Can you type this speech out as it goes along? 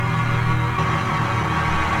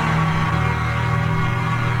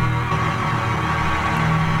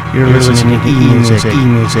You're listening to E-Music,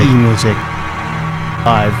 E-Music, E-Music,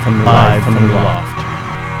 live from the loft.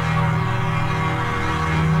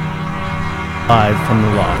 Live from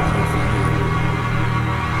the loft.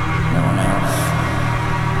 No one else.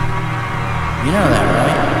 You know that,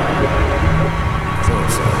 right?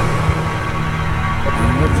 Thought so.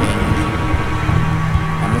 I'm looking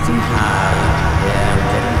high. Yeah, I'm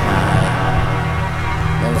getting high.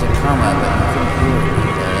 There was a comma, but you couldn't hear it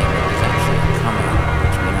either. It was actually a comma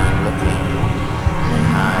between I'm looking and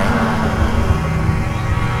high.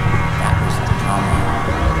 That was the comma.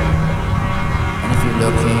 And if you're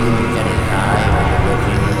looking, you're getting high. When you're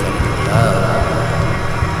looking, you're getting low.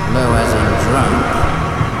 Low as in drunk.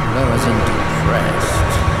 Low as in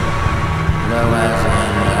depressed. Low as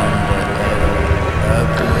in under every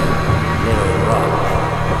ugly little rock.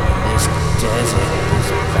 This desert.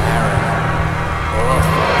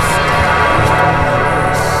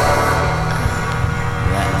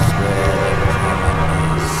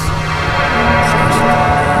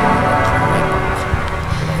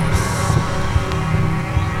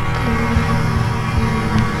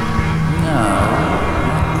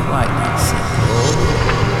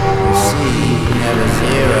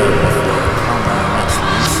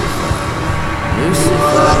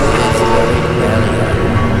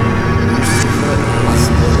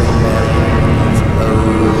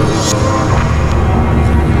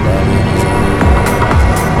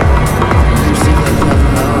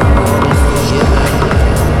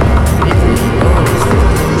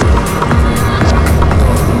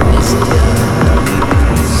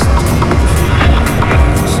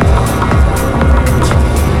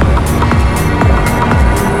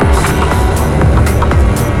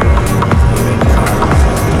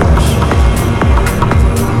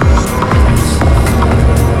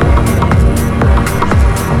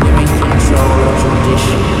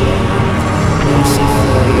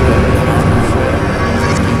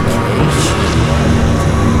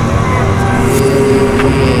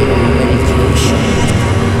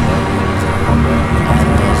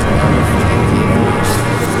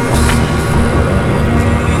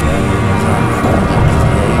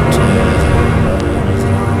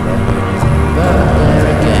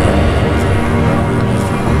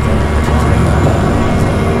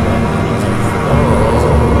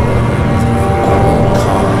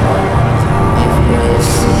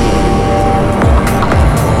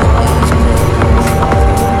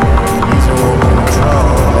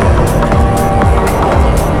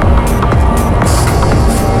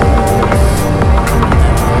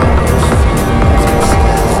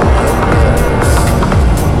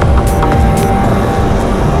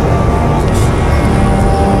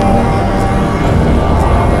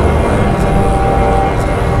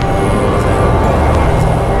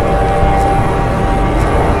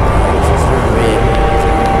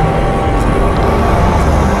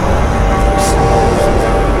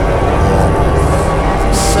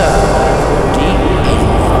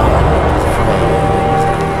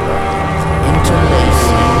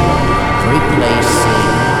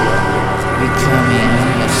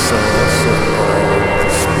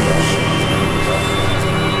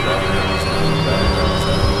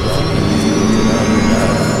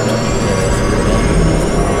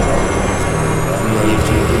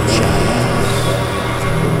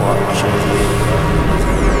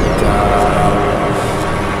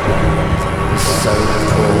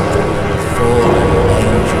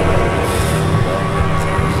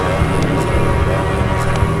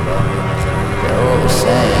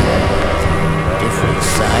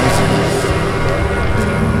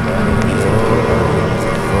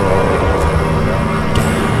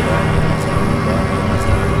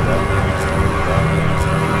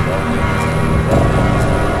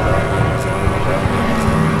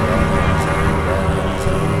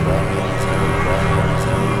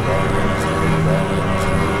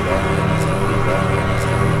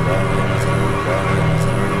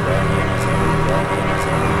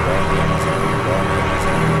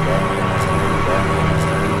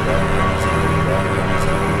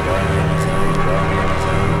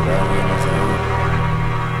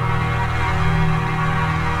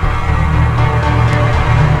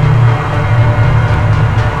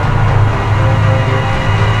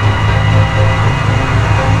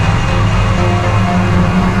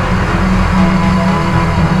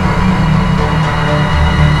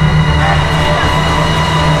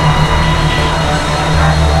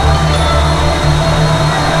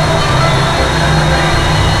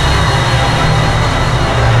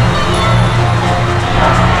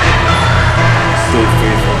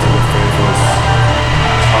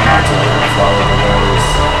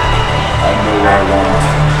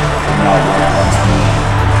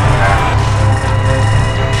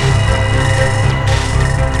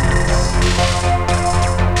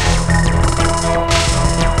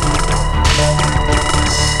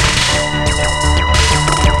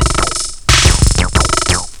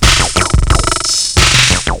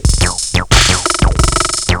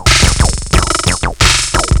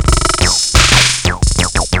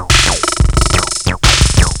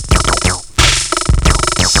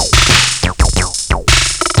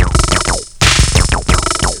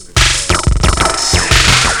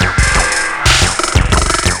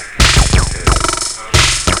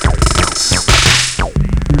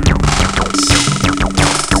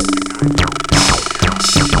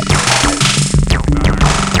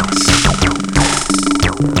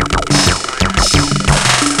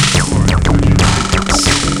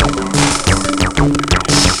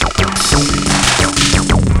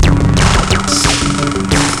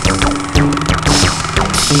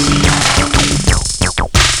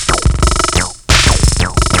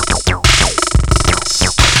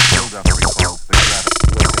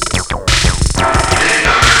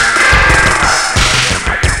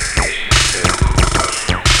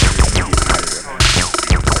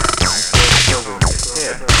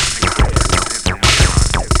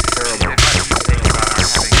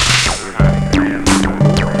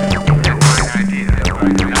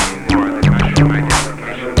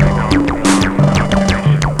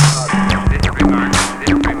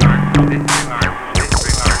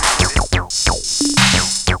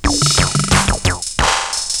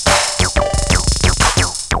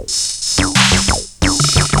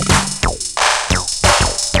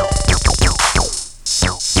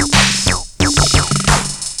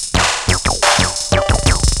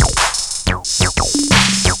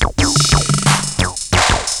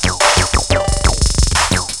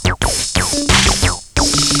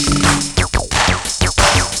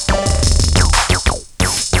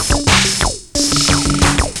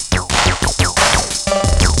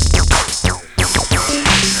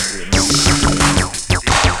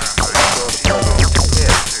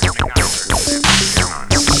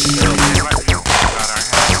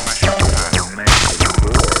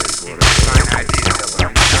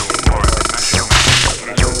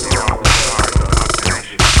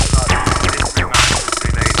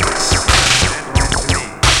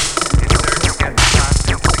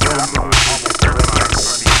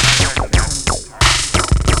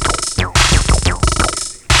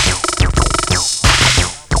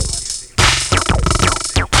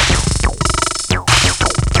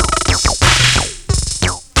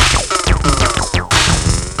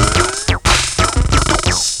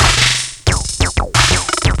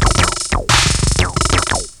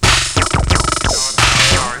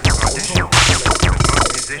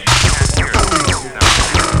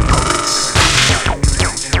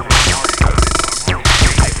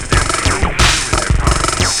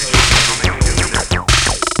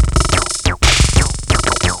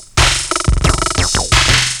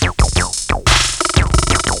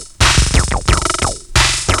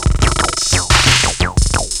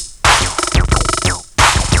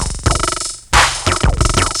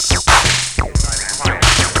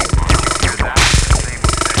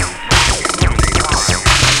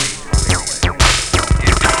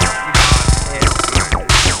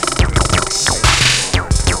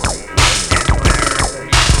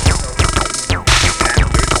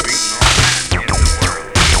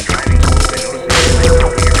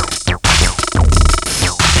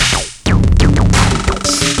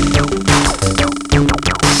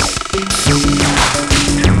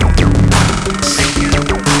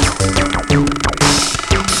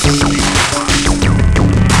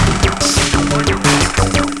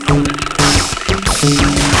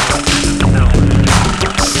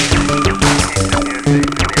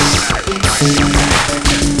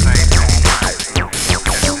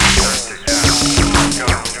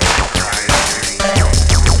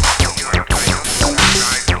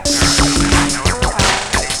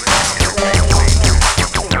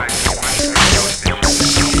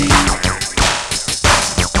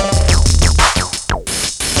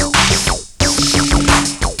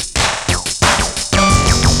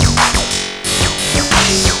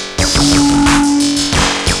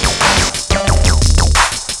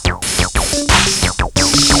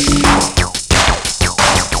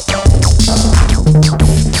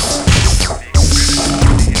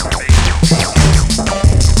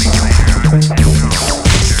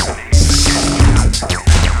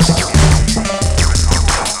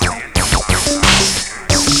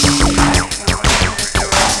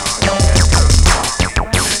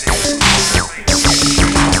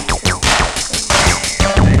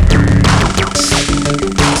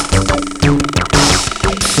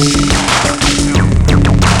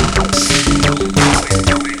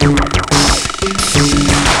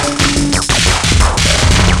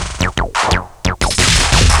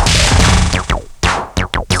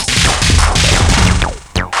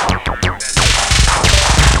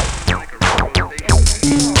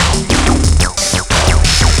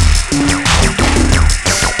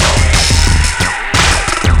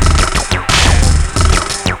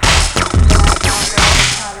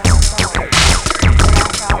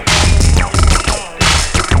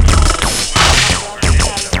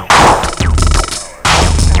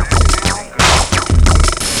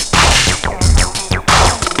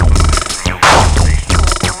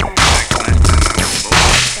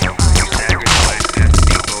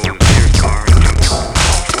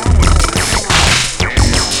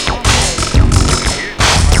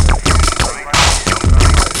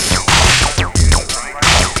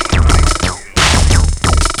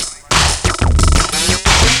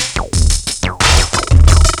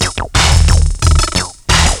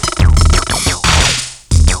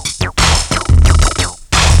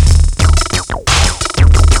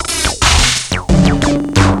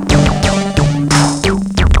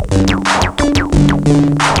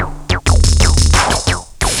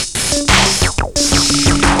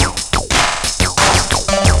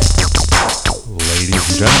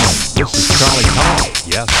 Gentlemen, this is Charlie Kelly.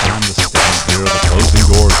 Yes, I'm the stand here, the closing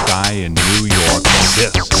doors guy in New York.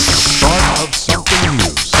 This is the start of something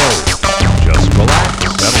new. So, just relax,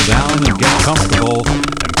 settle down, and get comfortable, and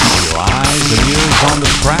keep your eyes and ears on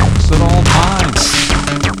the tracks at all times.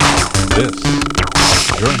 This is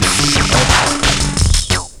Journey of Hearts.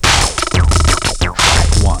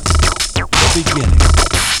 Track 1, the beginning.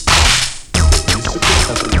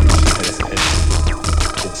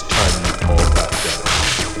 It's time all got better.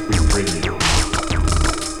 We bring you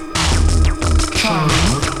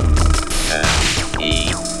and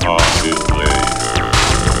eat off it later.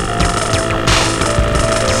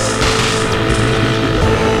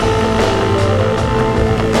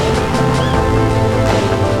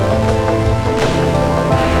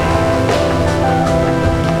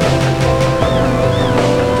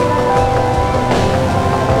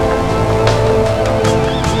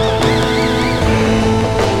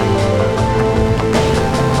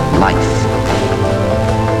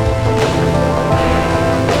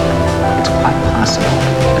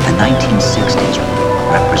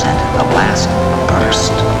 Represented the last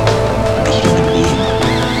burst of the human being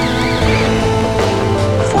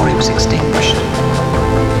before he was extinguished.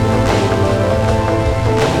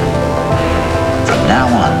 From now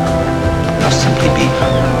on, there'll simply be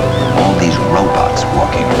all these robots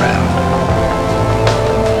walking around.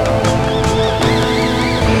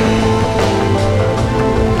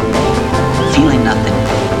 Feeling nothing,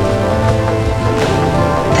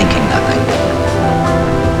 thinking nothing.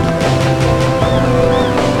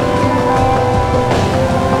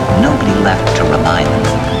 Nobody left to remind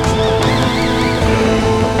them.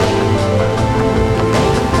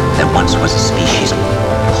 There once was a species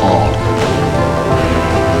called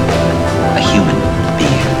a human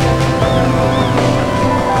being.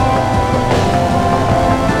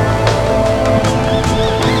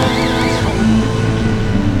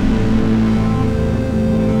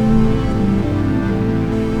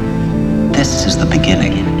 This is the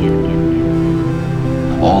beginning.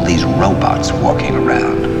 All these robots walking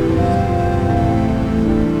around.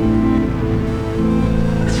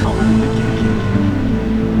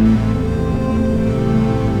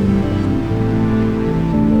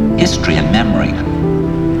 History and memory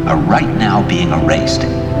are right now being erased,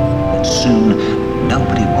 and soon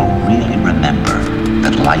nobody will really remember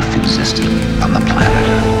that life existed on the planet.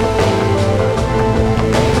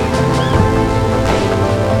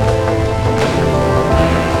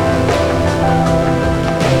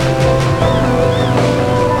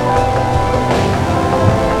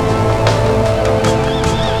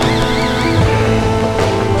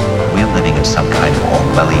 We're living in some kind of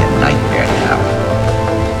Orwellian nightmare now.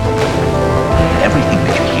 Everything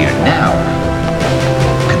that you hear now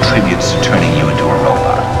contributes to turning you into a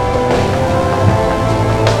robot.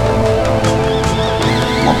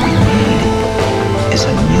 What we need is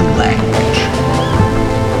a new language.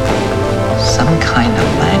 Some kind of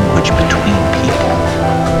language between people.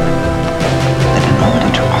 That in order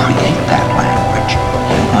to create that language,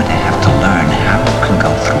 you're going to have to learn how you can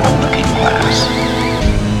go through a looking glass.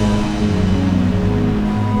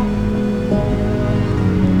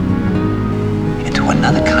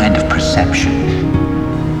 Another kind of perception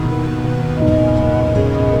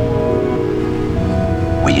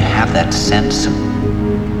where you have that sense of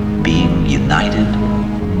being united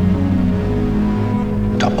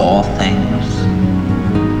to all things,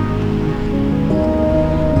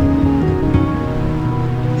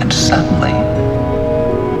 and suddenly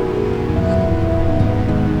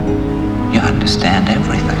you understand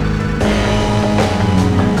everything.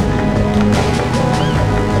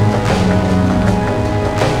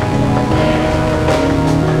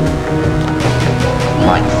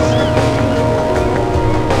 Life.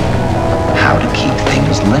 How to keep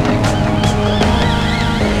things living.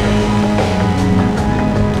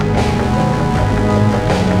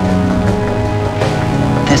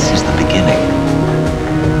 This is the beginning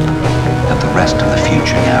of the rest of the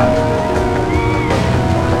future now.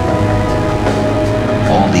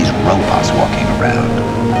 All these robots walking around.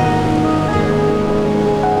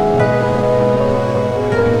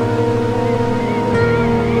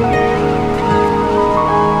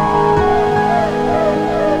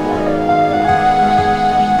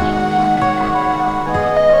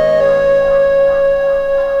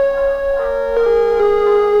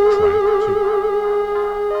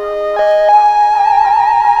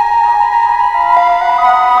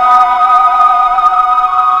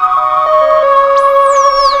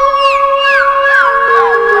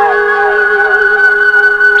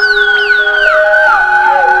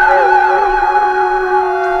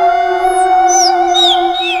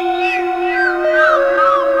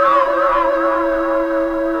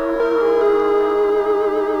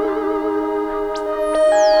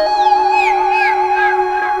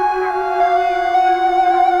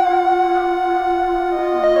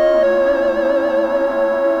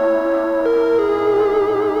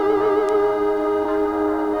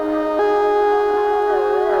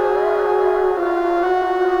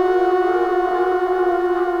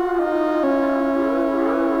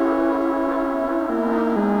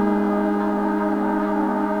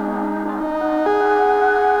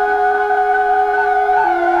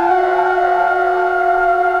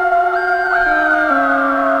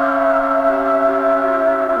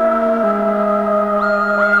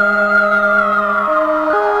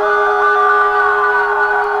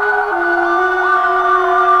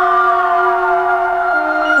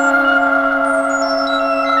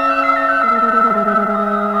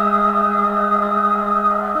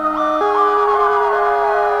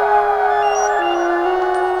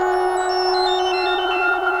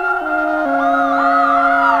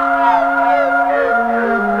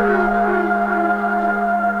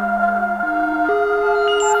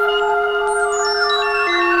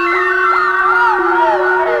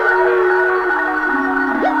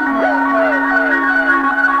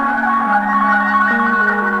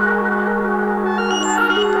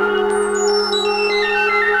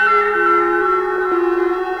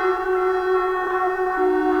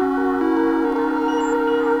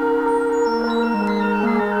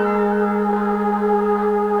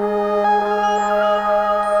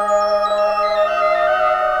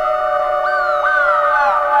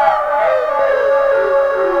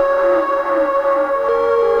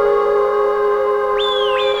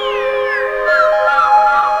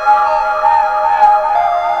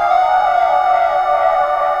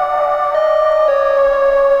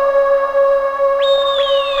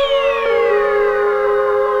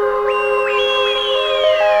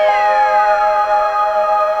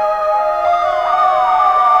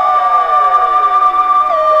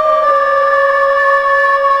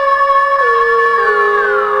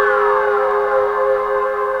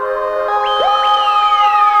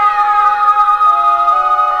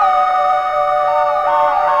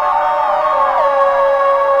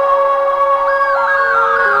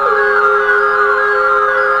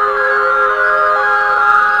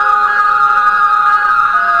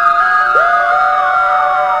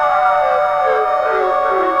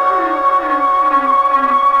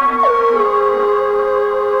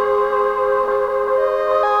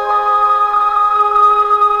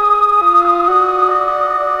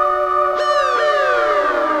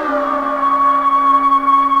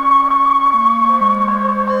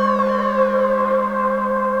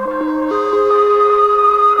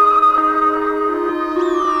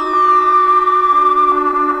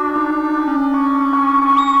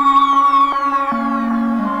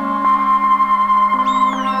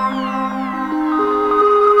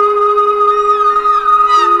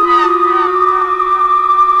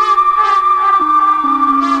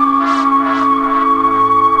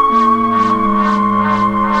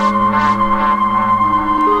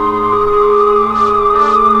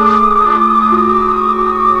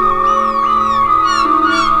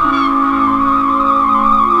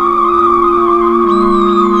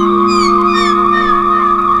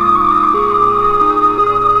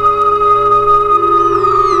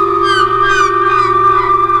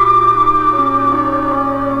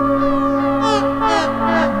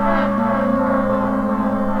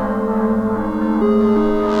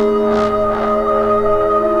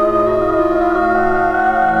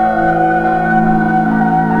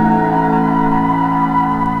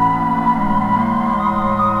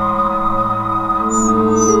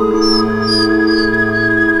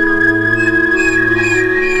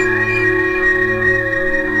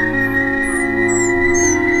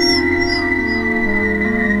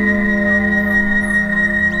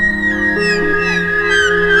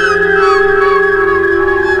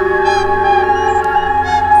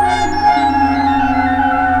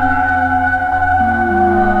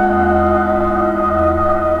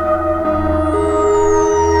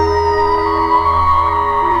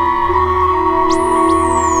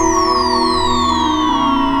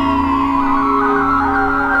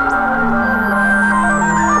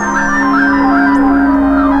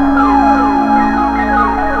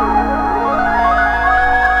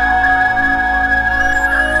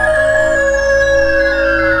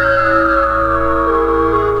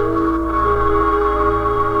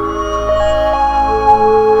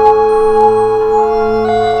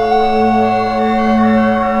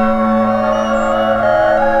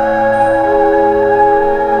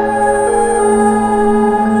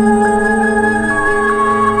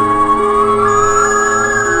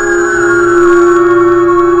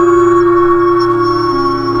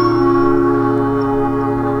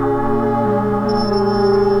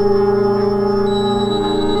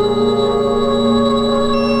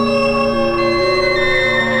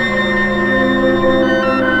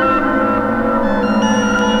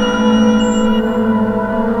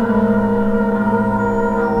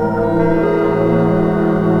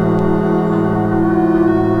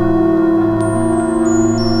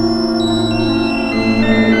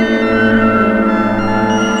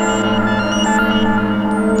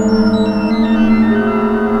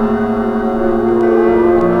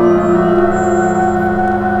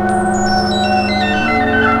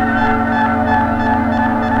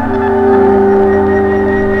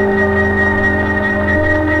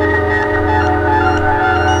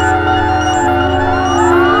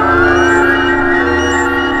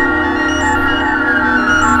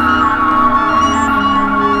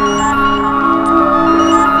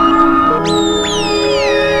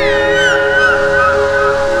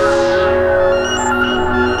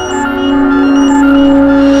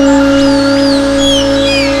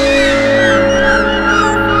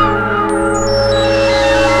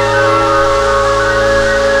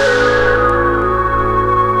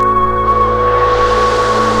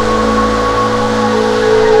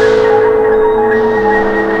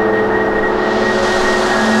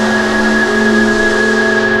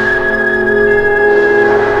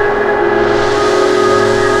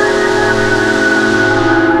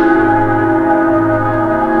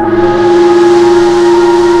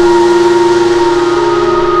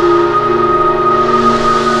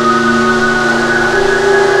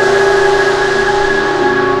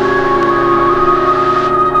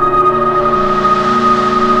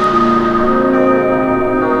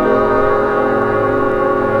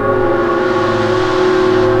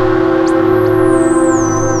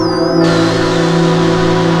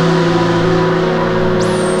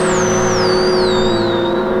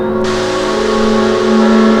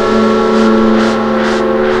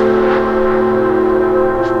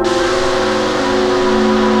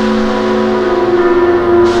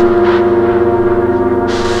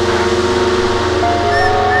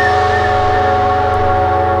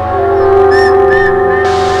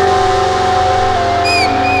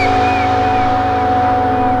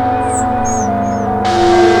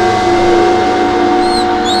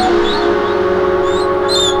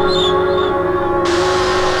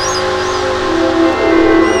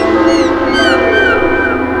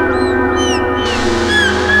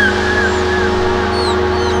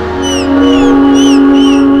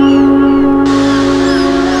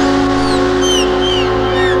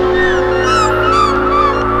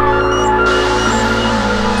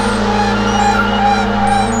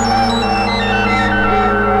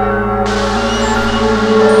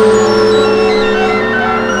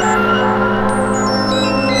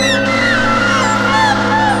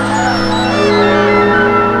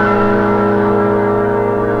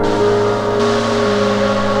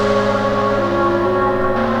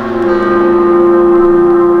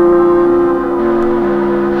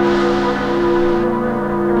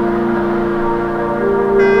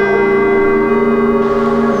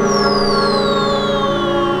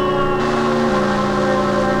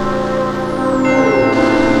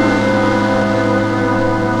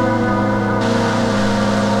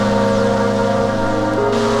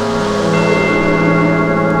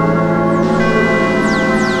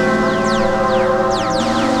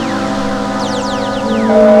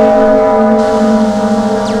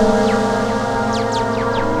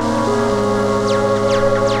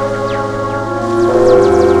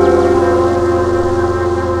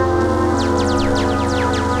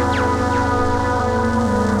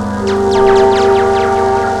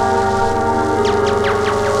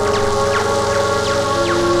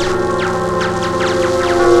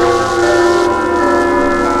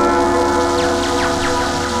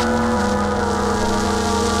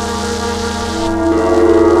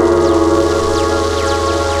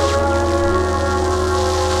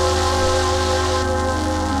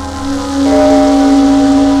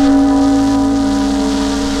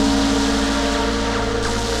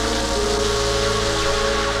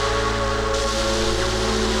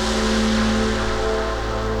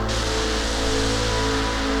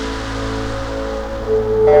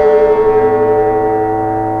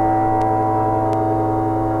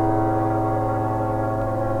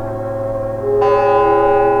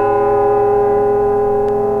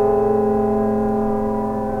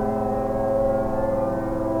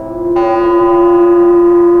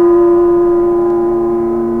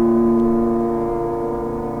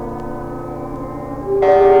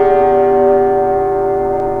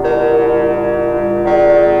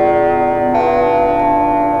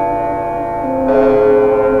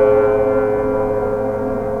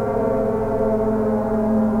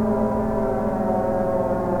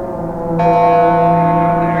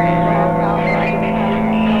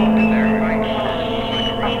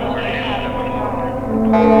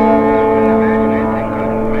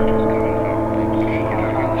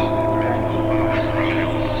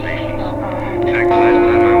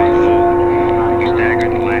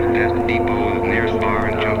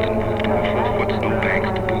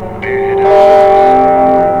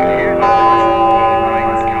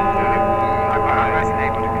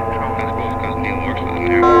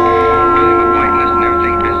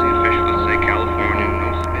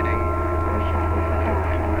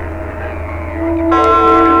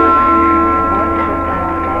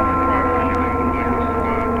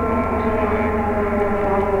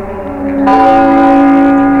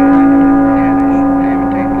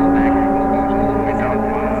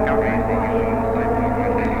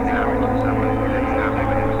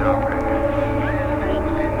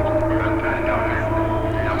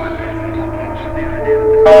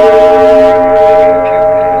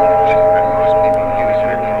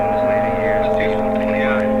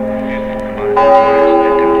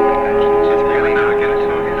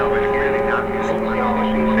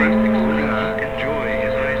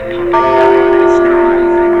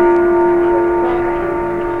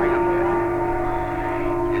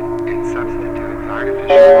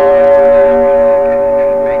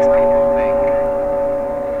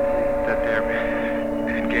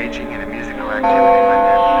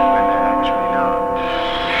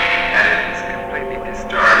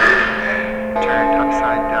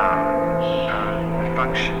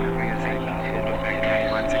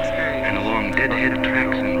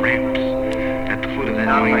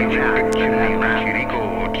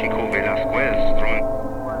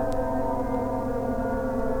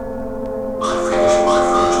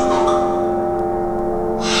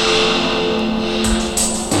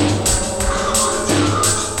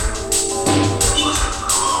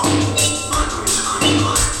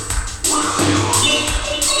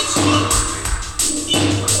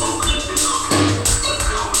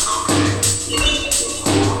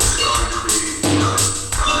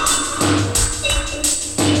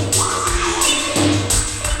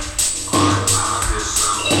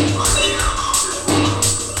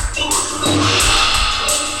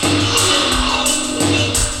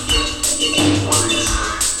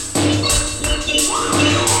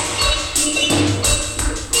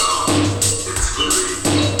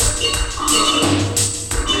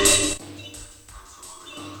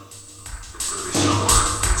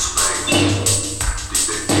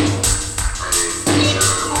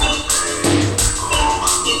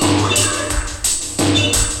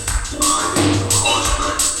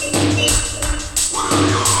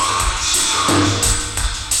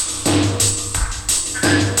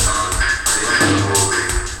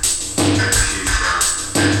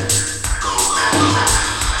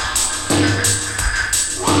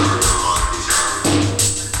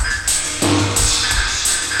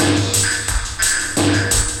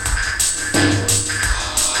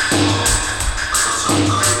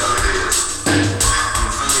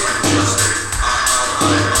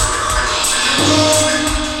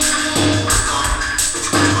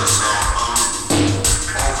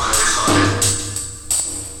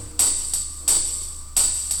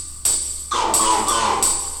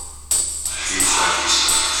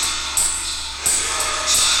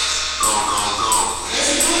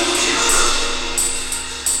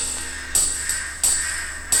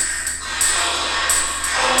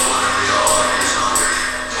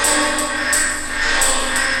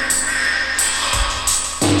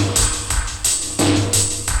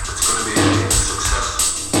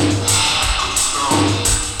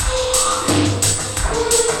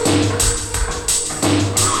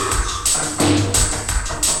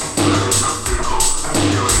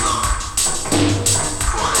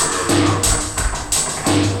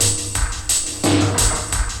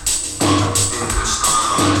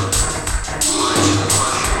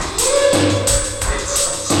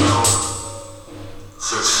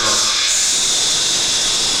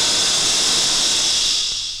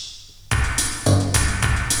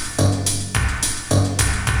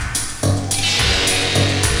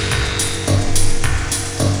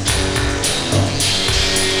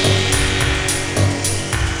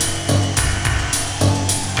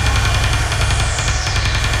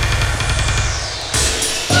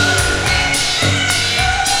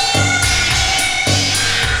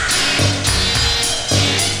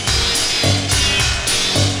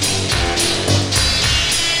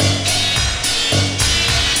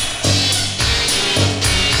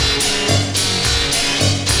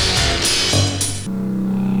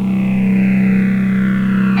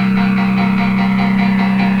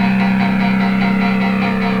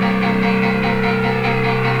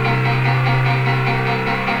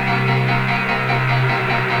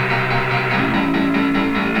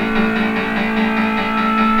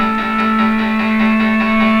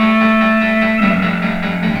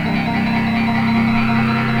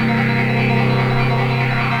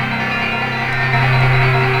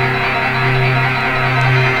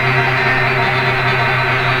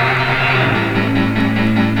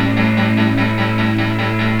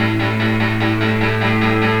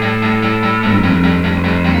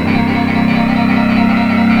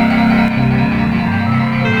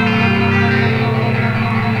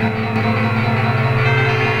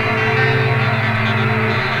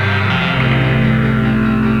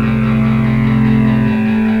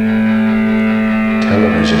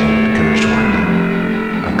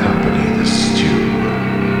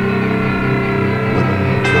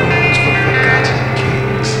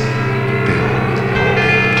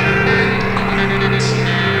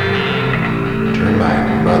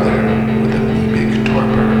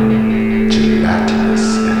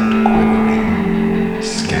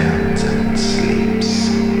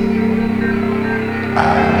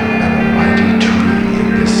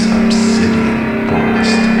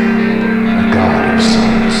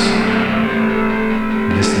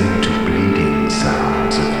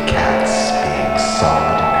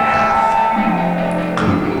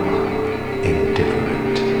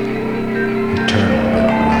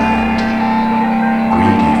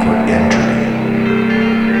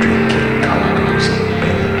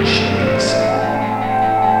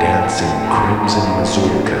 crimson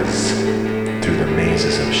mazurkas through the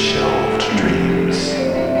mazes of shelved dreams.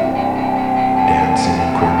 Dancing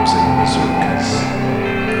crimson mazurkas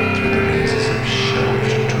through the mazes of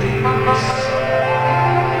shelved dreams.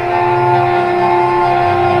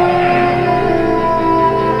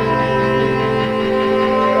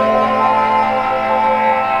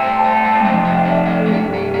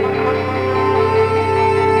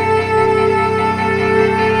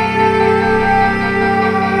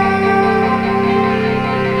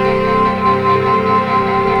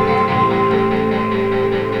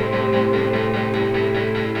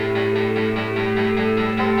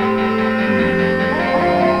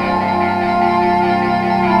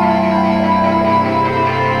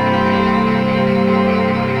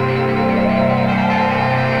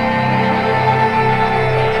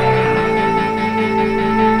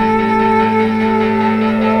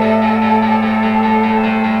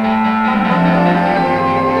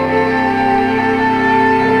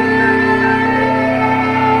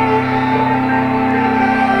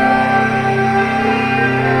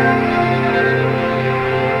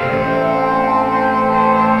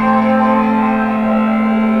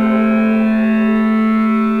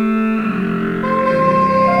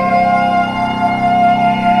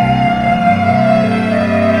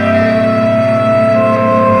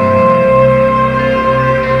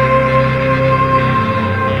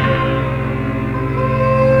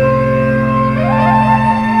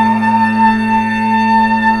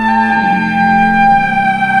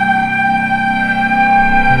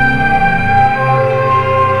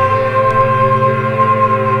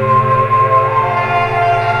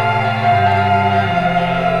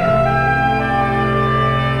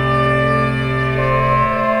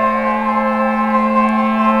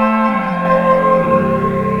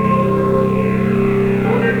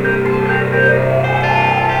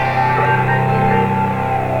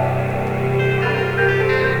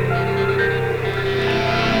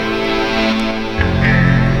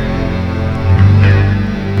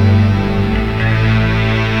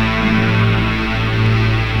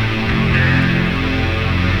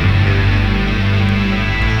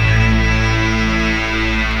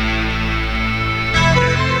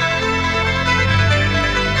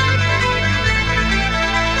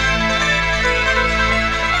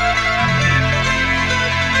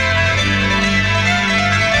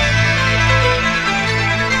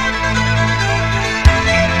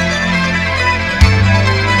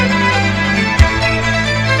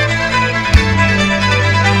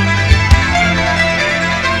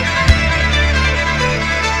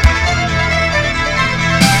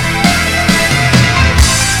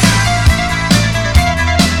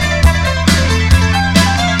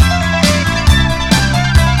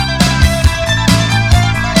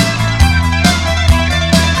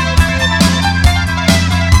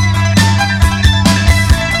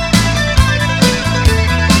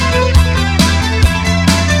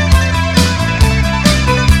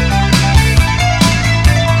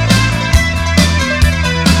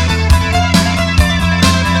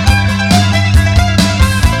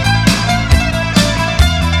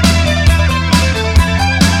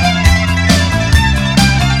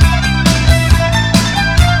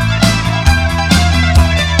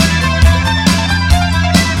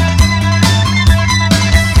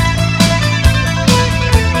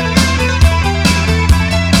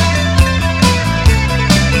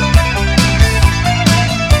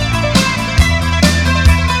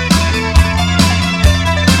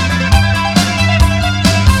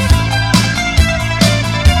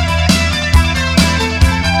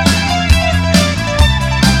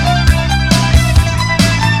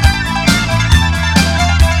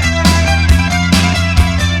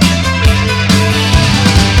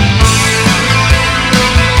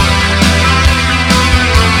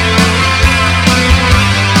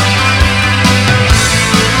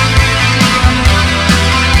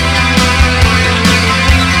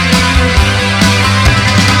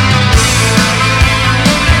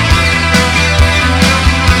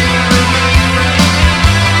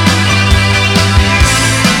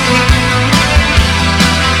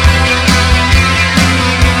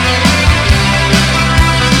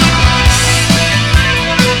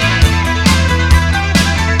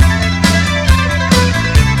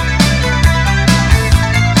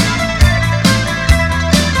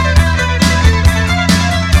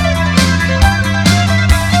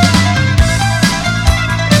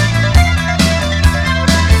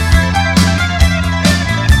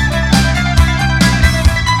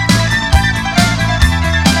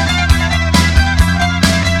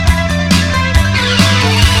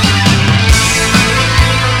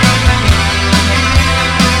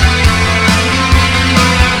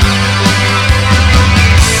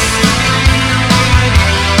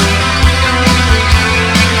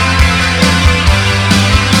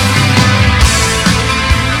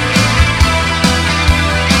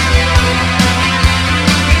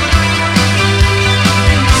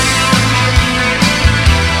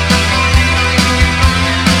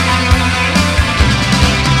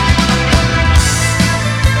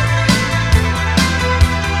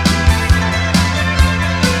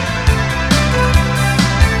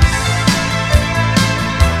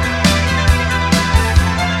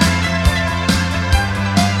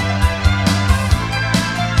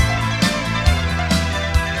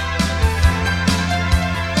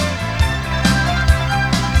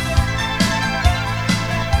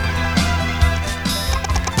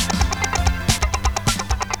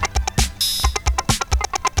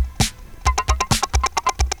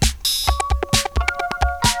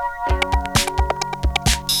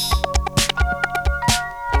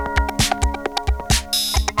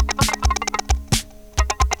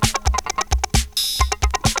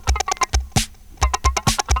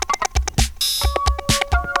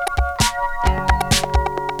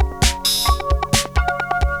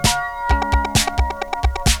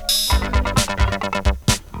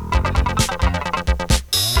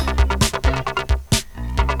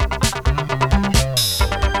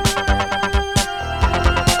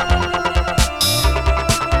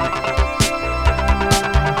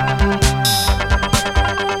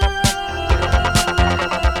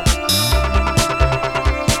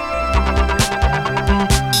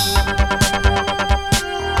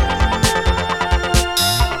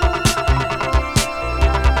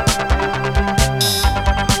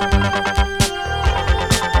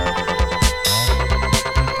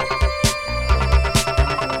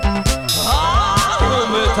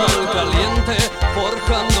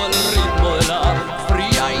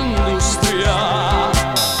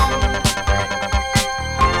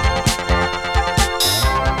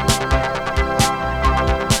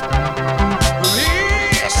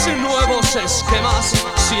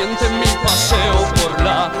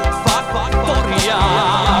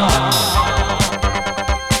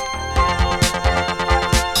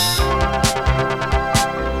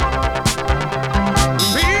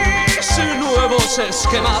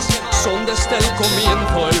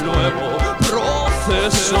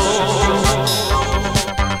 universo.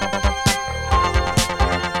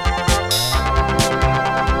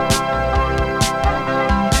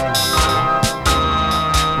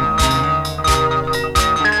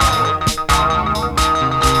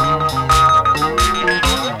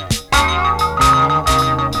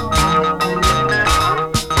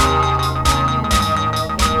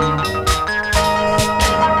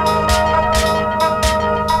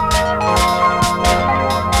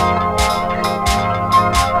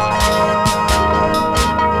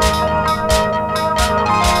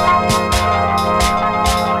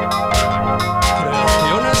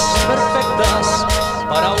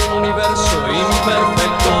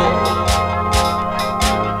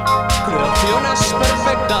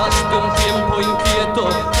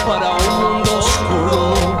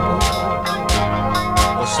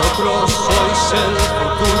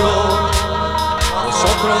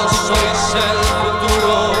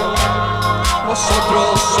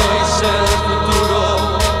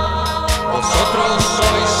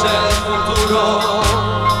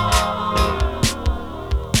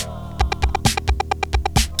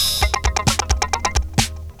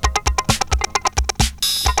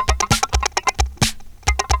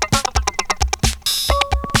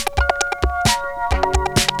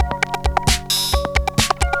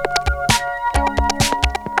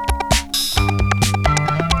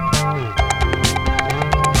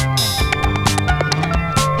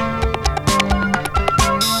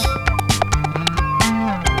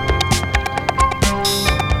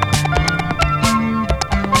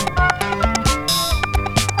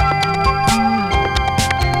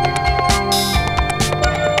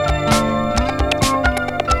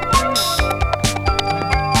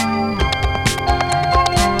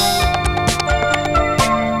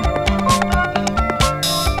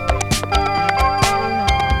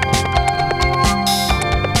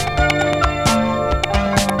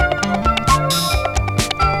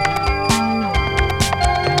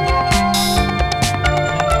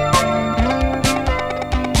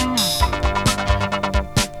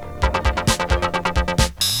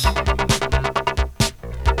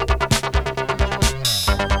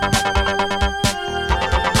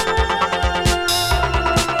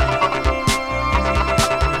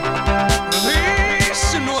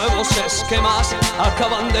 Esquemas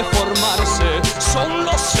acaban de formarse, son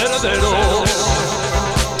los herederos.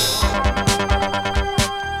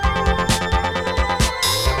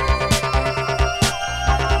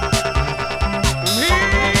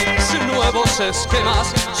 Mis nuevos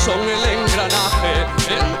esquemas son el engranaje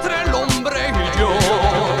entre el hombre y yo.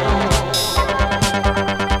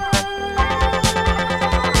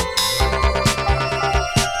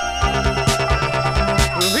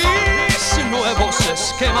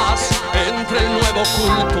 Esquemas entre el nuevo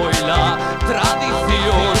culto y la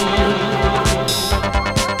tradición.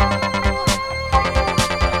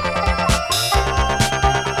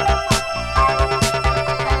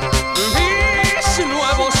 Mis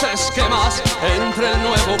nuevos esquemas entre el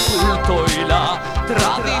nuevo culto y la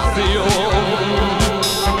tradición.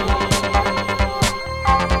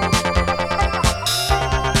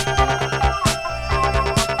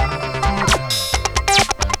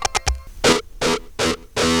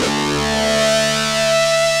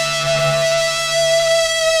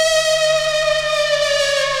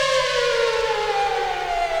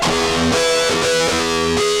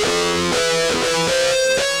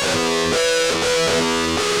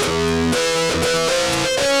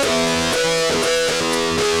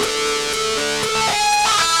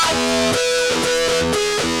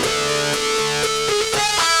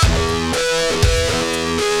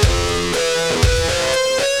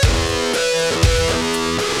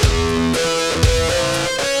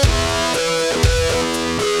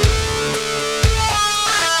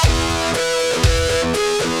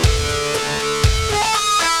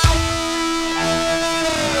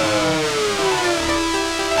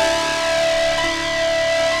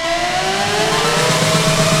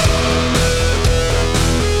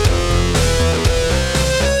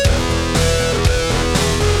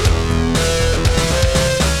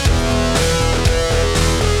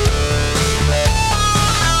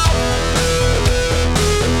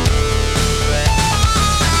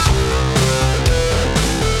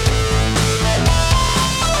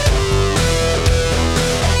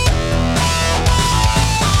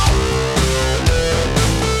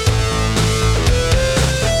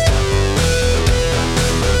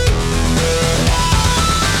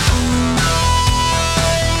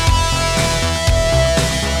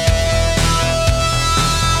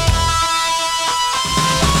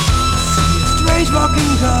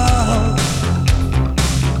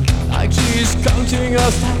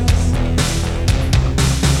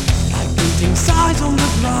 Setting signs on the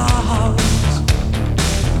ground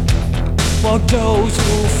for those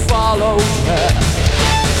who follow her.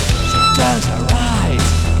 She turns her eyes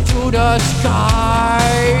to the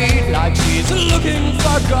sky like she's looking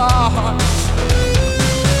for God.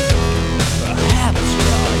 Perhaps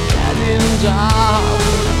you're getting down.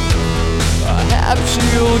 Perhaps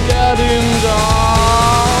you're getting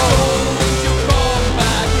down. Don't you come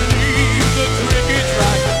back, leave the tricky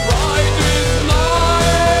track right this night.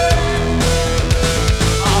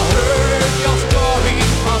 I heard your story,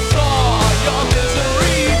 I saw your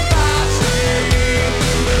misery passing.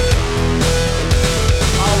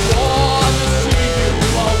 I want to see you,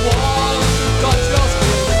 I want to touch your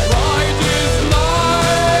skin right this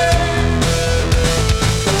night.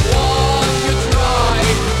 So won't you try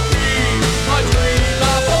to keep my dream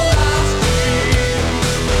everlasting?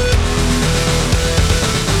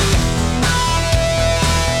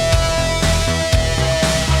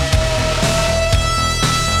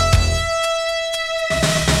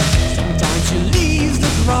 Sometimes she leaves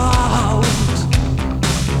the ground.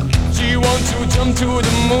 She wants to jump to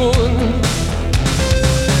the moon.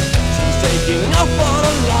 She's taking up for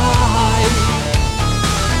a life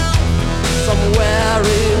somewhere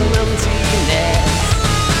in emptiness,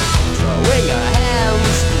 throwing her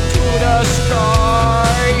hands to the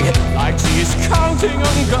sky like she's counting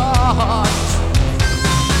on God.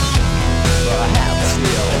 Perhaps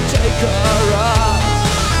he'll take her up.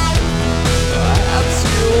 Perhaps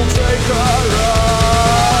you'll take her up.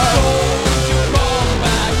 Don't you come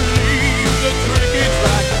back, leave the tricky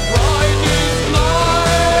track right this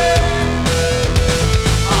night.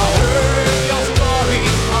 I heard your story,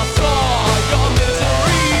 I saw your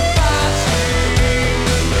misery passing.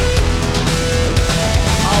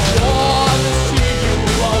 I want to see you,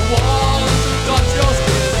 I want to touch your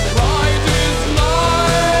skin right this night.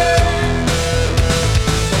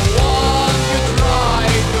 So won't you try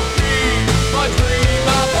to keep my dream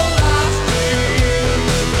everlasting?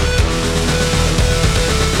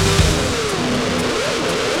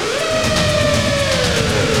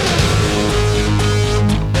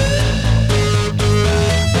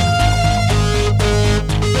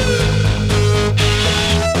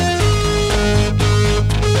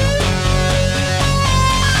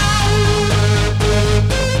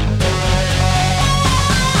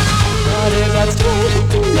 But if that's straight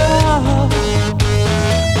to love,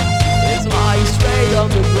 it's lying straight on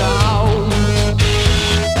the ground,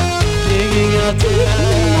 digging a deep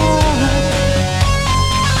love,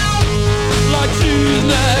 like she's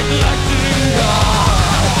neglecting God.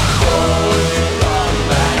 Don't you come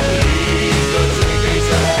back, leave the tricky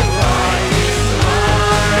track right this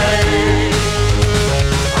night.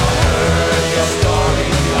 I heard your story,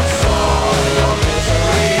 I saw your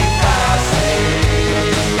misery passing.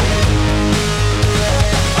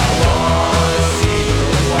 I wanna see you,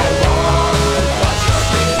 I wanna touch your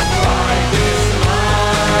skin right this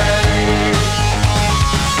night.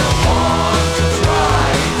 So won't you try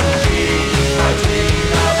to keep my dream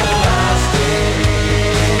everlasting?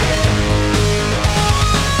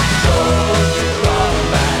 Don't you come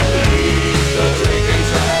back, leave the tricky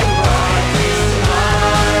track right this night.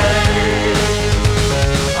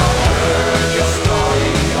 I heard your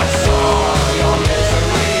story, I saw your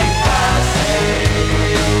misery passing.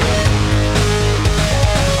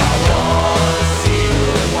 I wanna see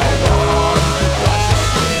you, I wanna touch your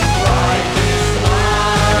skin right this night.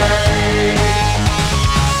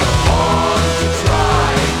 So won't you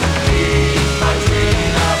try to keep my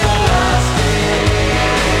dream everlasting?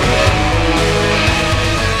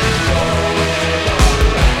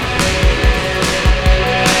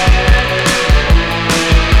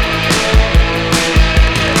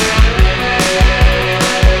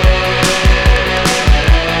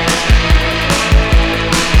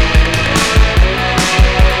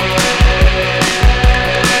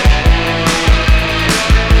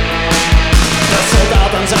 De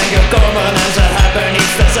soldaten zijn gekomen en ze hebben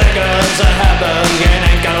niets te zeggen. Ze hebben geen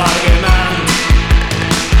enkel argument.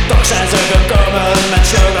 Toch zijn ze gekomen met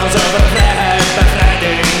slogans over vrijheid,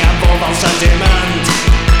 bevrijding en vol van sentiment.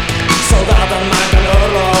 Soldaten maken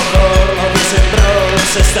oorlog, oorlog is hun brood.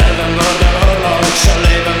 Ze sterven voor de oorlog, ze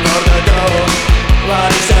leven voor de dood.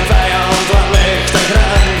 Waar is de vijand, waar ligt de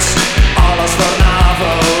grens? Alles voor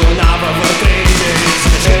NAVO, NAVO voor crisis.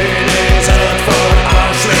 Misschien is het voor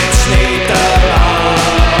Auschwitz niet te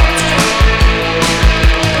laat.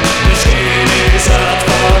 Misschien is het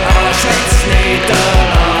voor Auschwitz niet te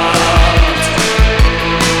laat.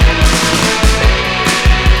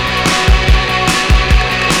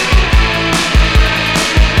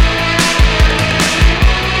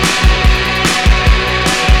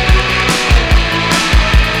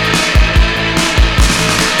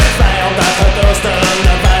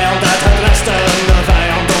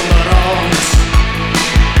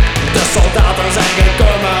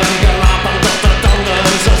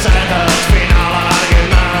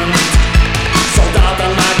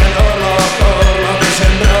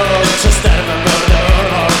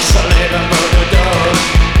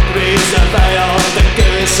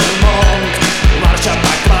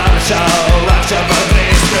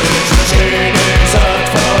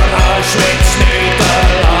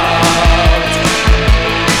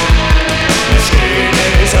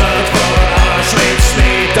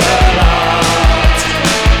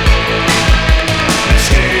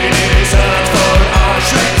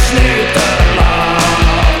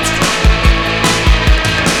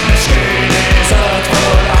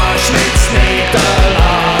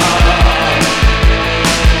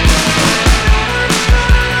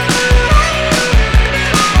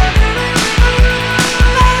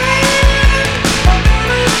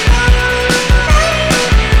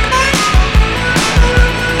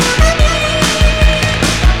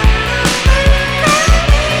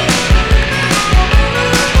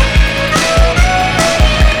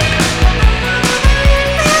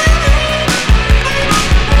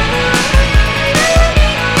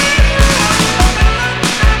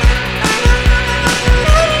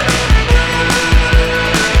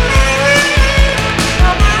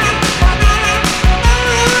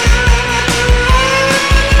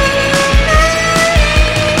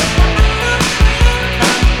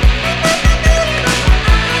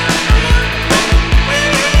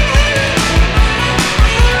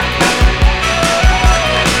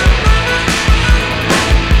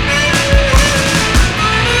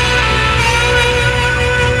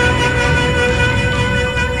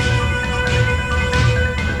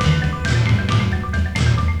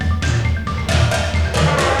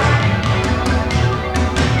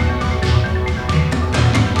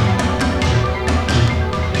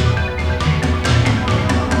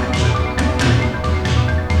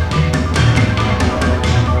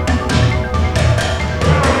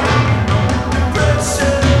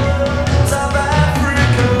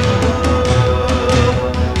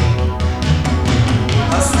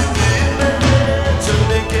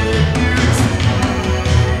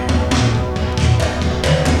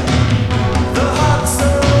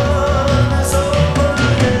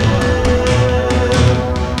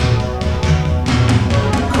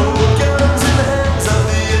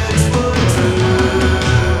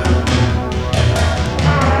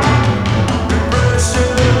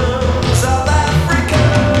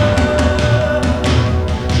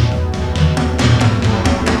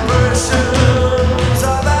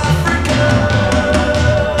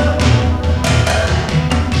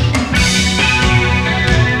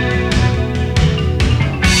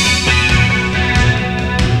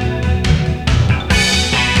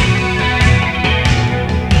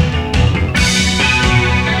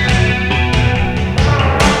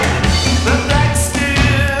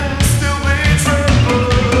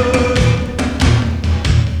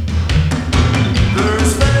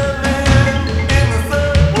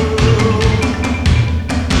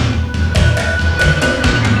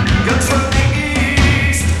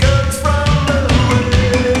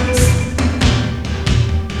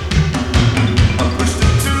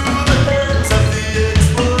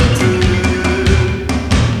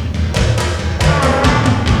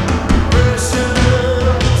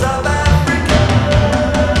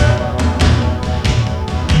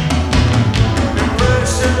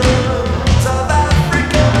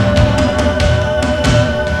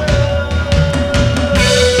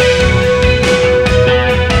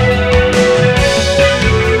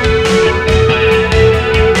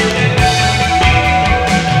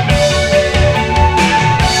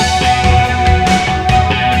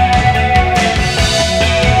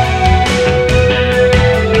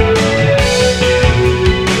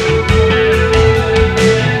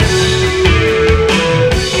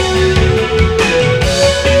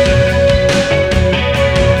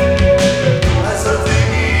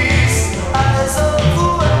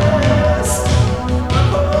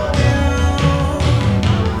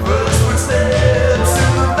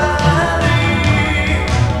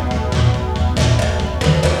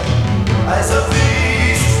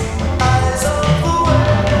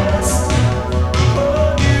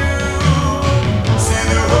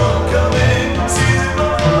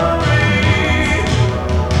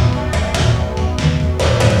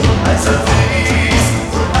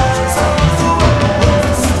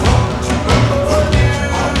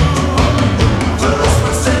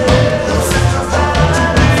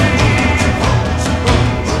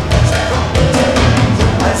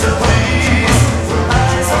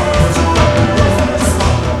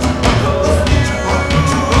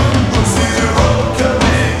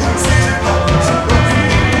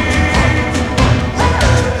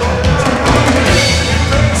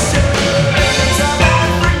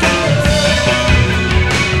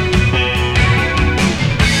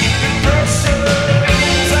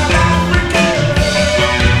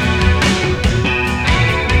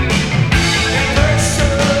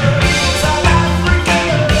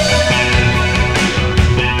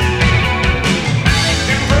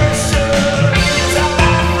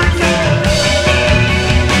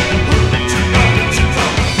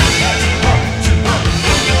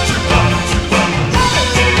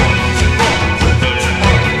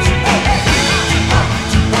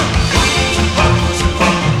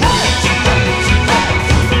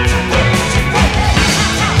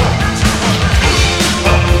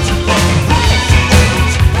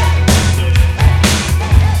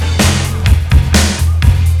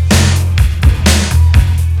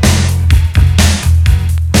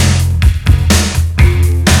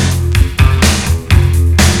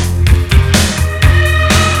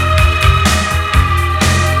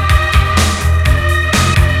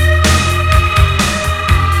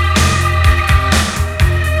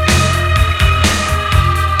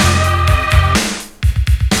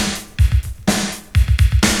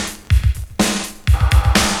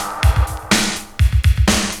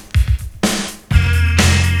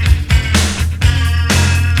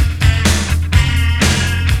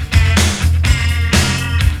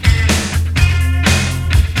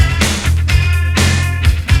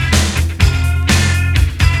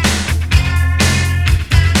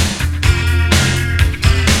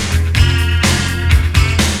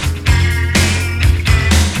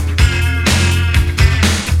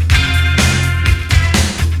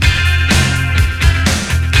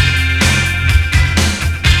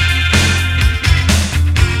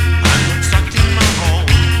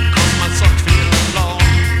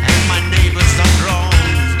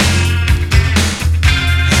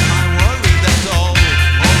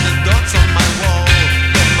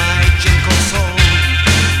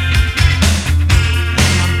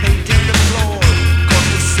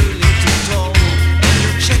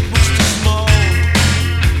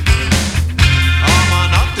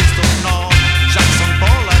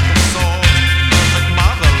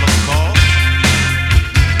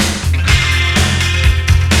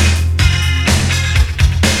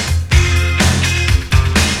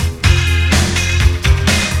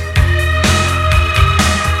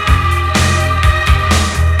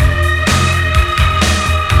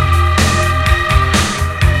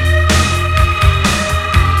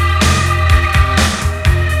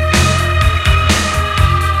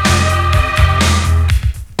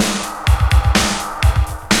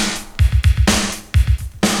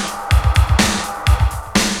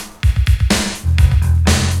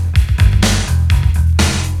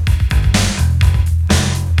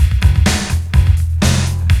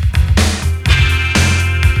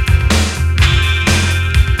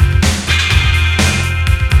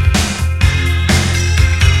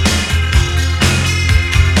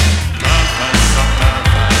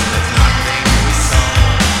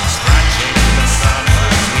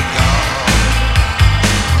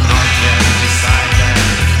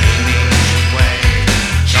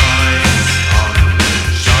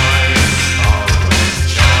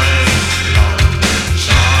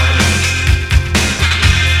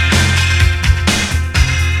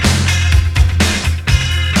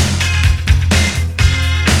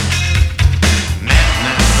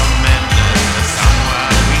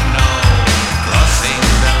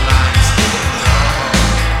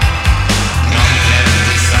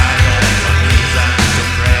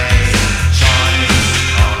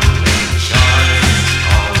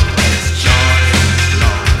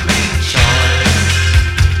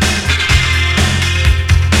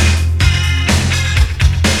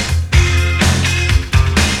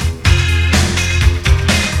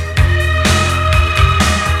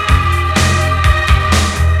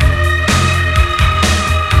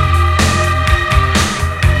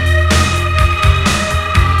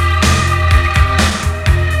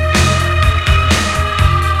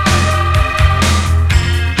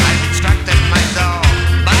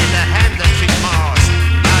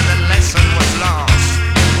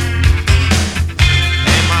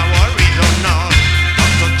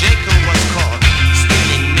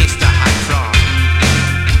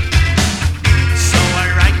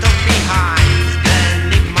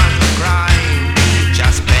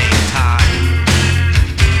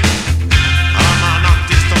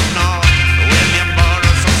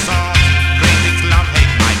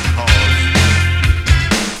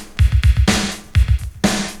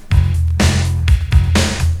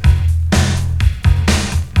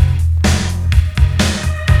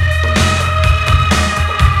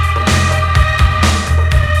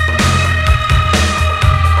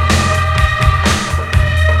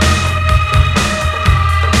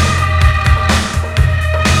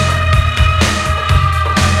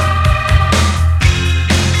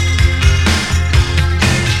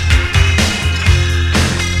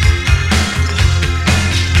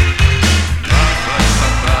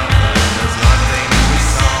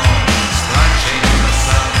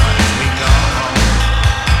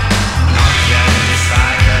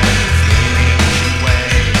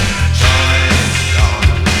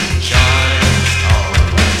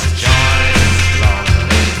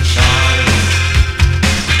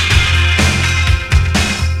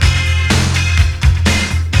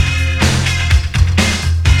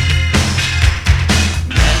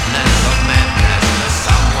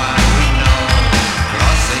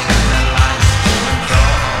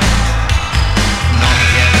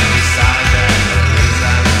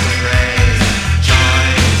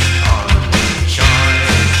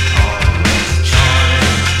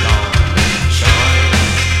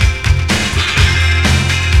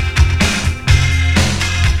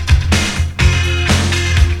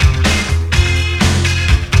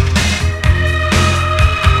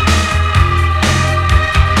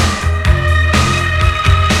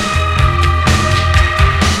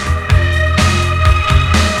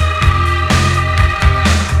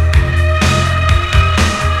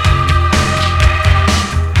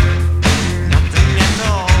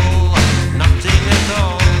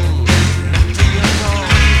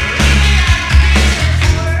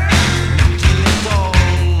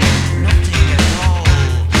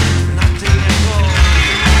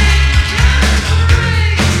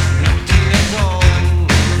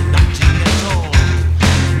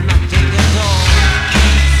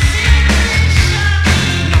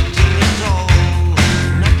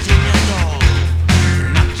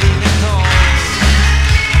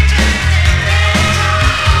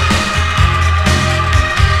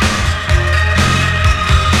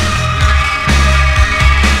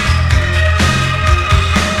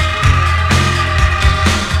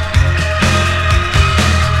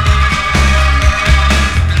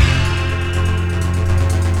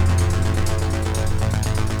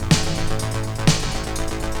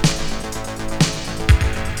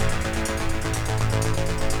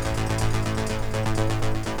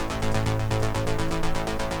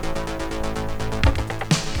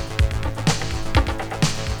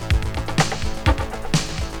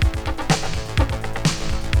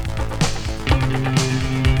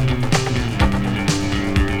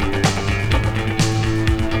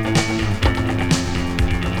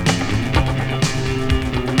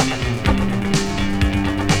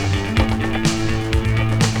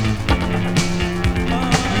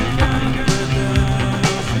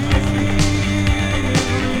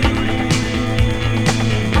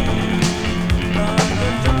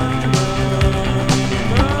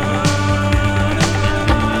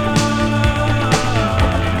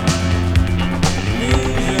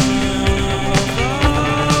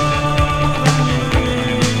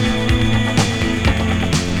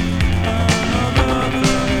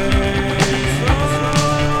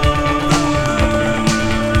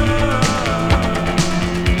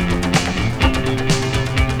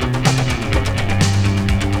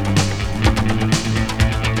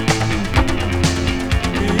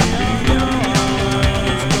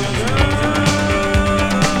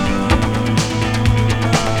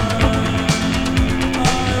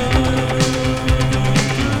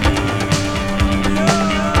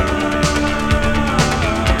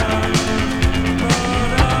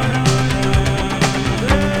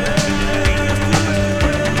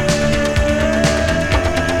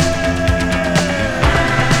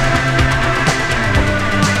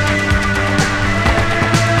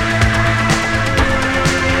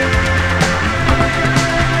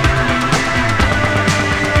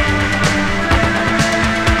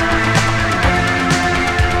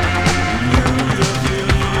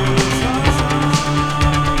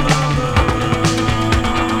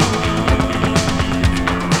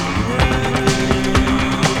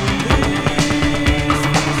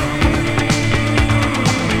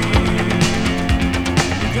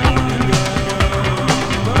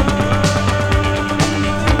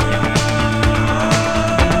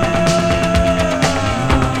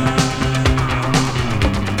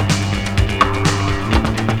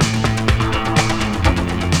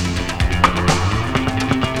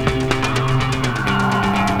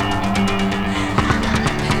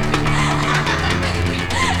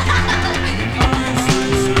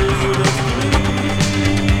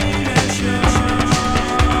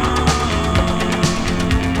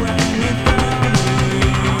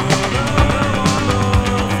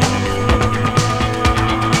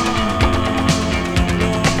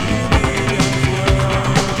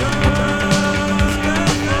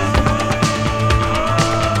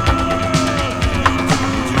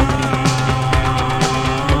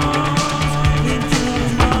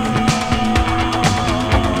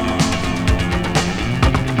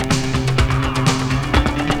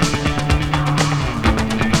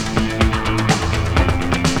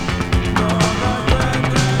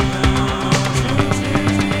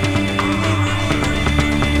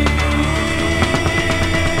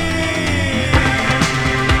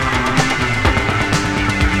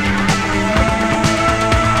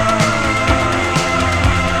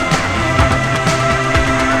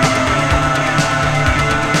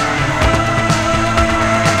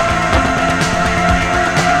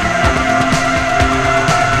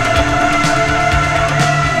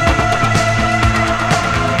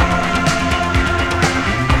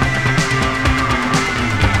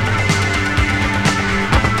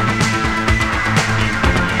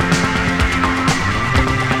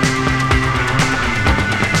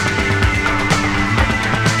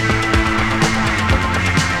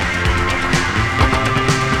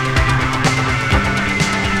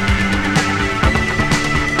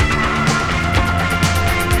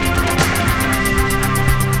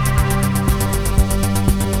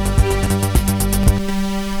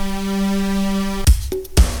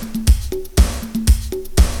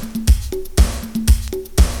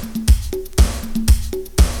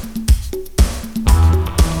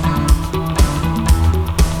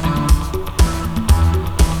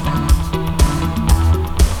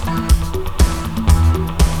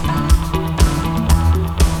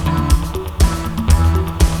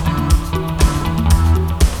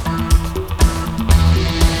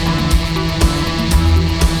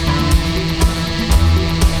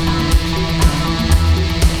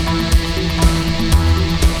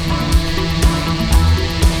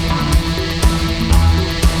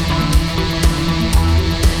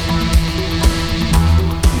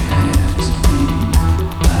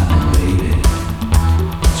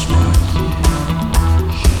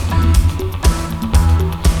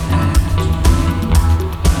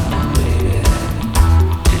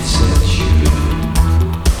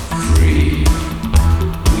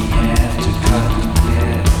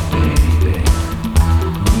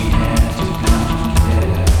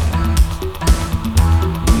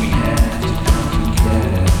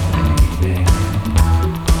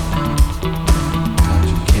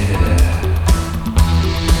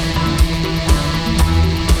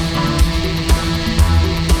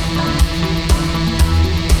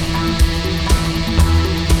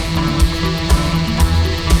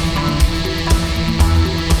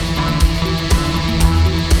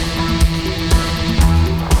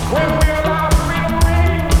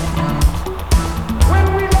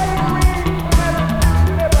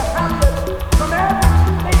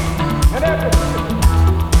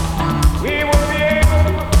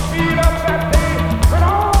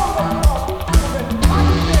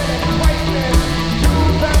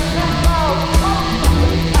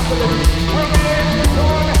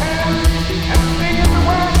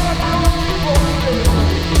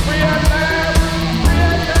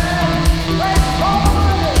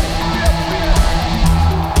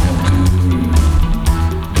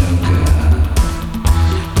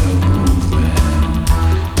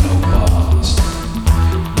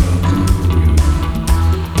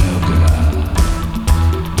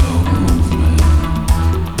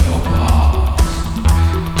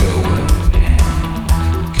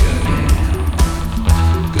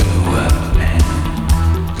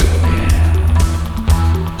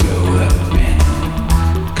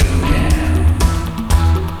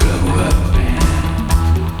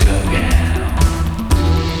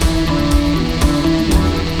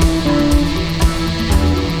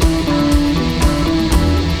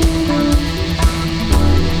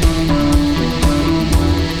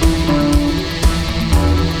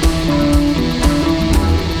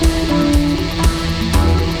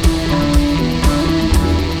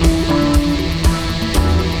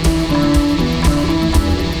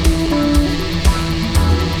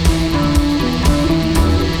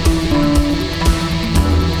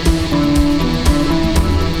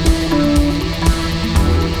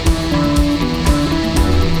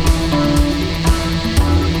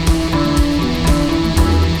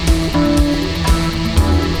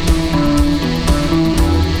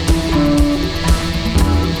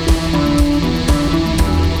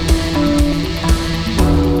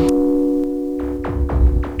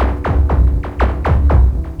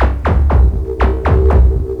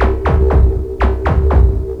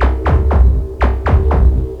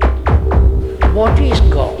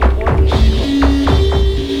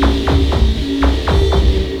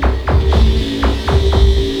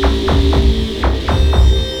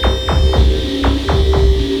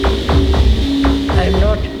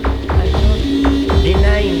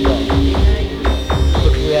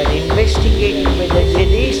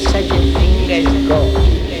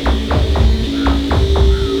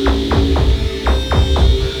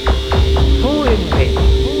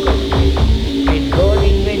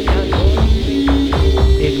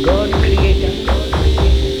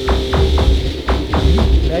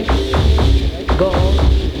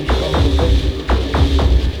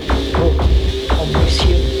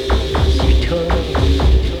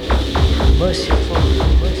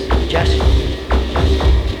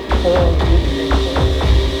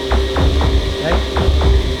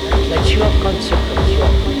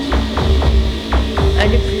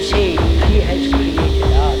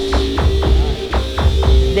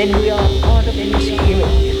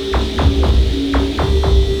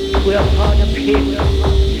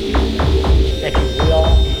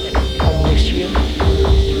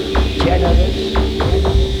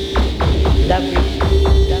 loving,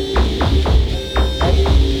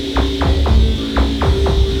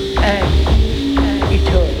 and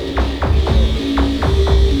eternal.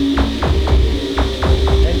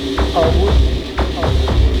 And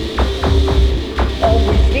are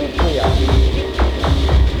we think we are?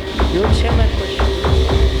 You answer my question.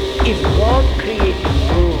 If God created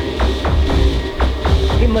you,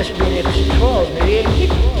 He must be an extraordinary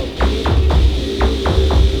entity,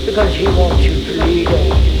 because He wants you to lead a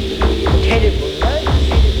terrible life.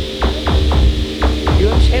 You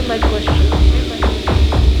understand my question?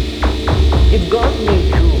 If God made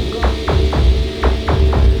you,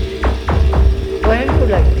 why are you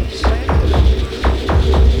like this?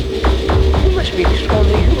 You must be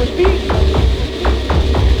extraordinary human being,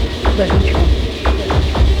 doesn't you?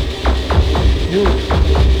 You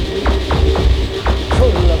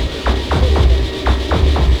full of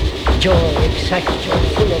joy, excitement,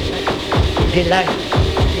 full of delight,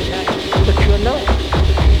 but you're not.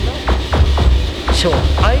 So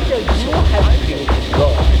either you have created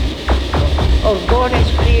God, or God has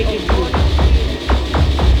created you.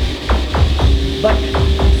 But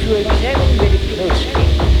if you examine very closely,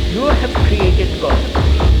 you have created God.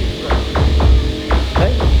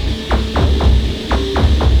 Right?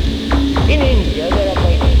 In India, there are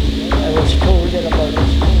about, I was told there are about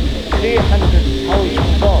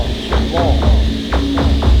 300,000 gods or more.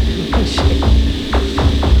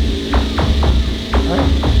 Huh?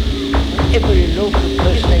 Every local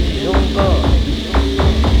person has his own God.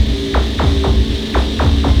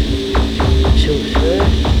 So, sir,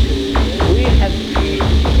 we have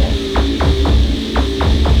created God.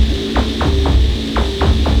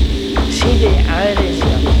 See the irony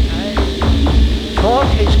of it.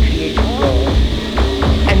 Thought has created God,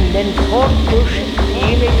 and then thought worships the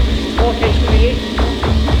image thought has created,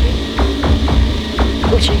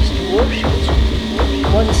 which is to worship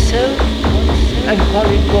oneself and call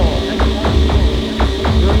it God.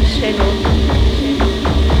 You understand?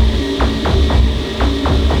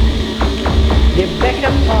 The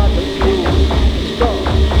better part of you is God,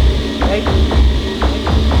 right?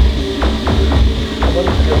 I want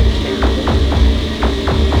you to understand.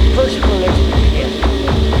 First of all, let's be clear.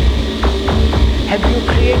 Have you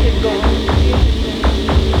created God?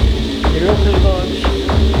 The local gods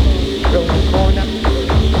from the corner,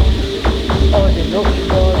 or the local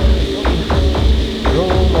god in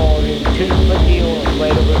Rome or in Tirupati or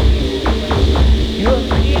wherever? You have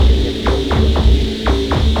created them.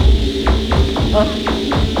 Huh?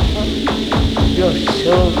 You're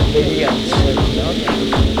so very uncertain, aren't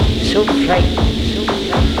you? So frightened, so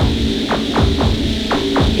frightened.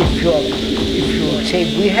 If you say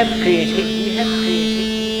we have created,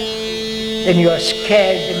 then you are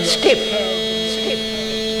scared and stiff,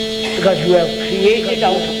 because you have created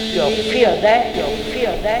out of your fear that,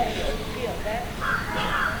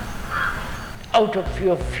 out of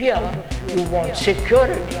your fear you want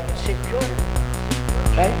security,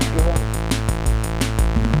 right? You want.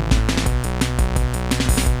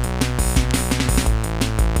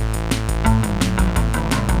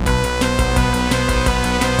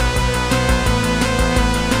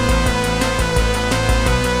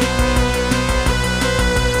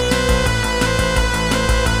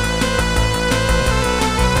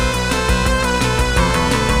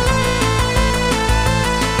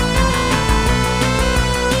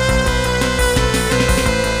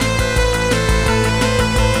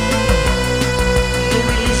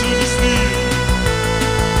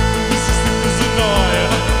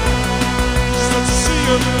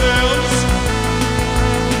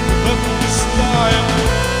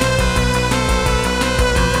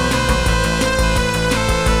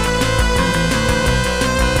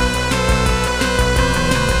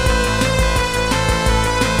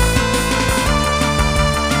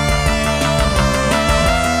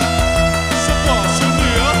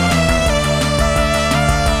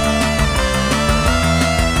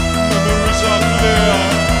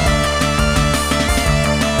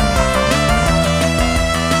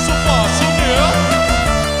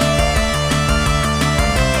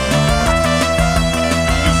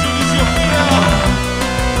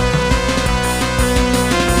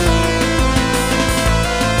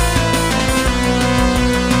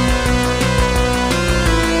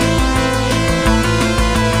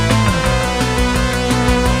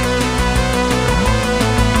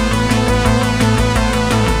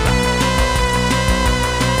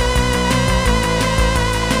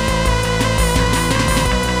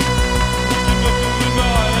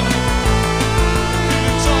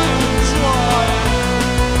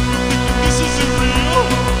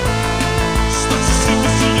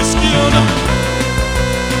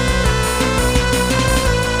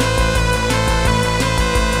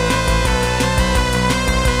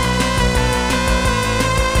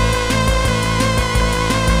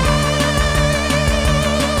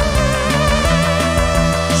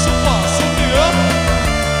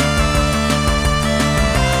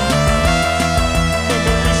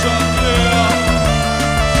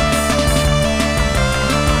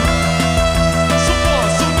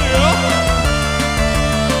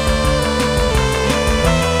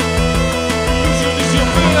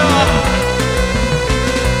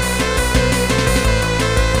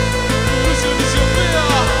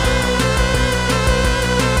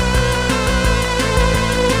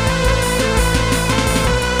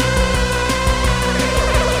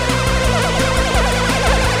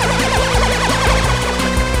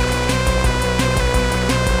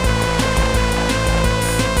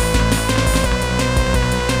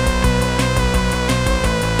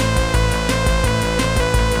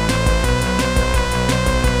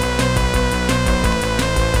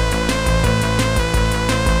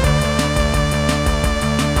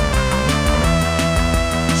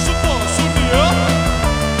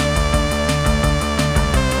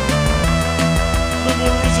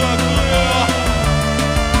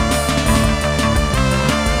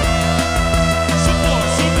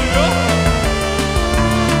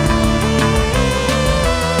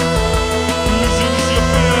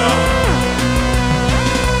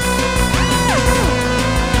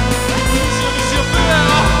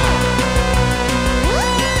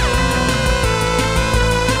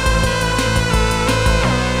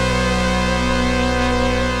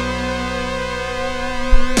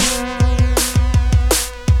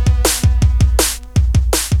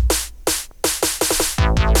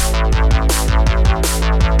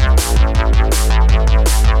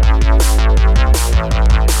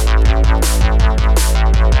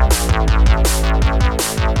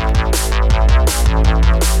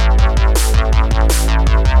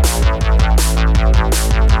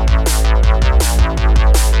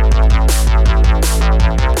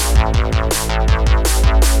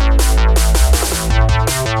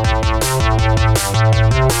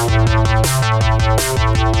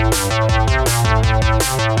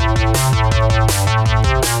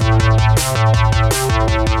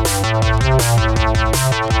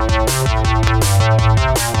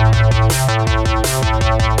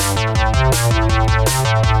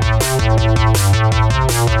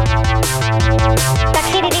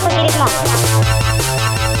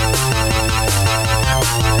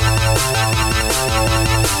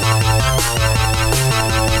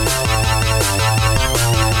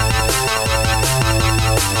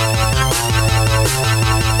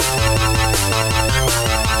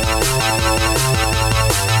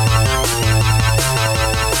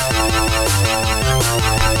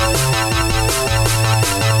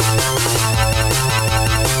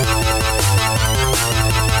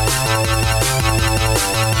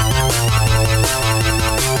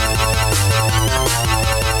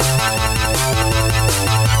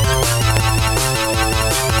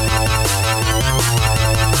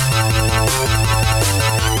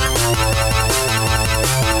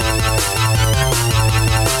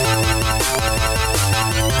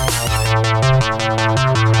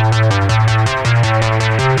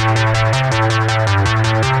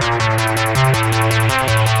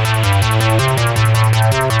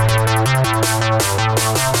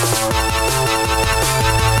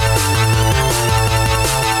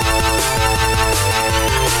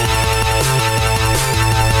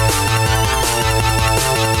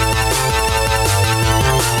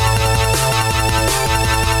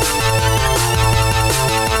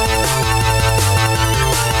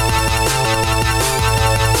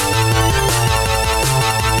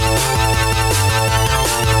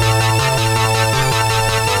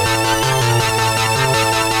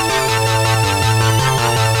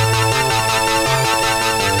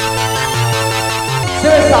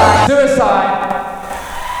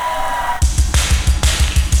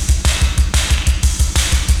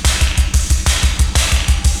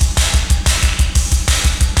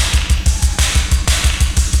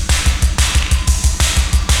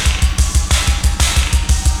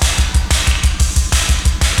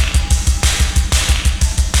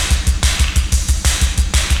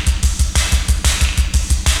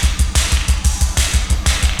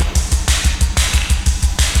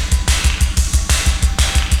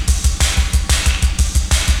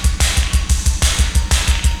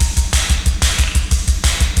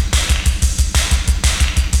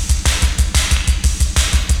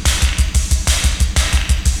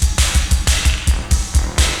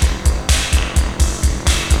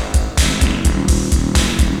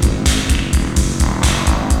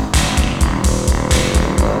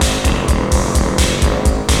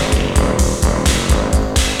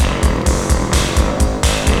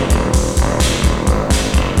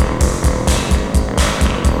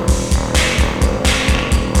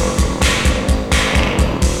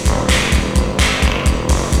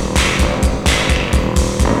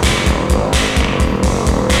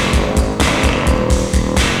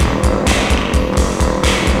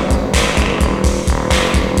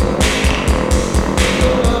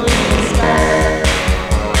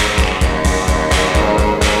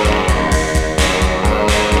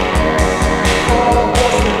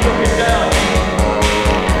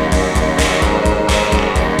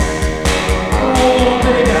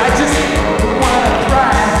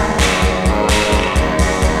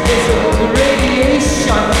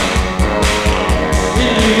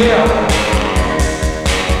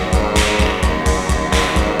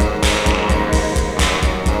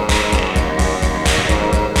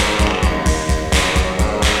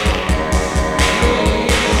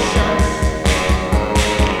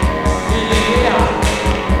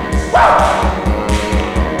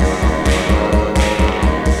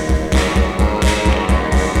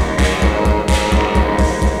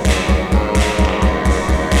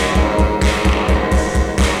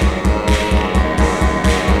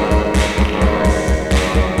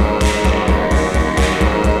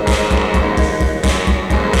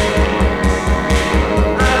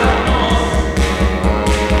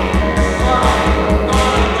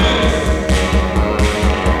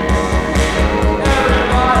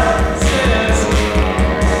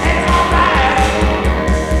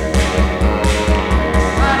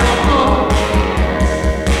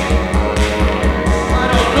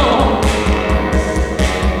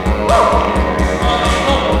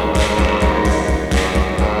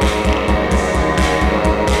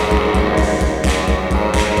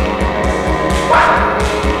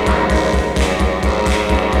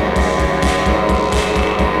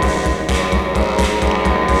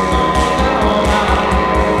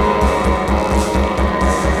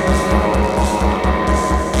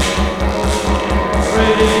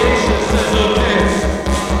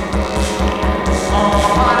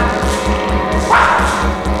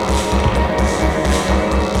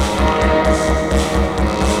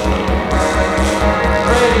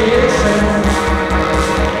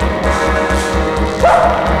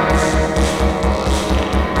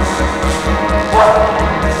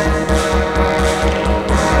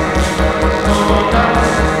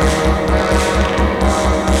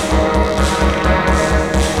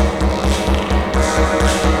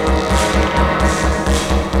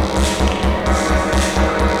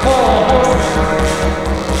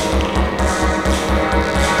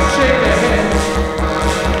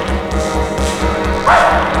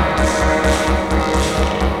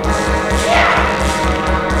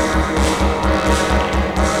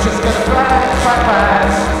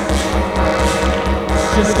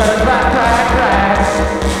 Just gonna ride, ride, ride.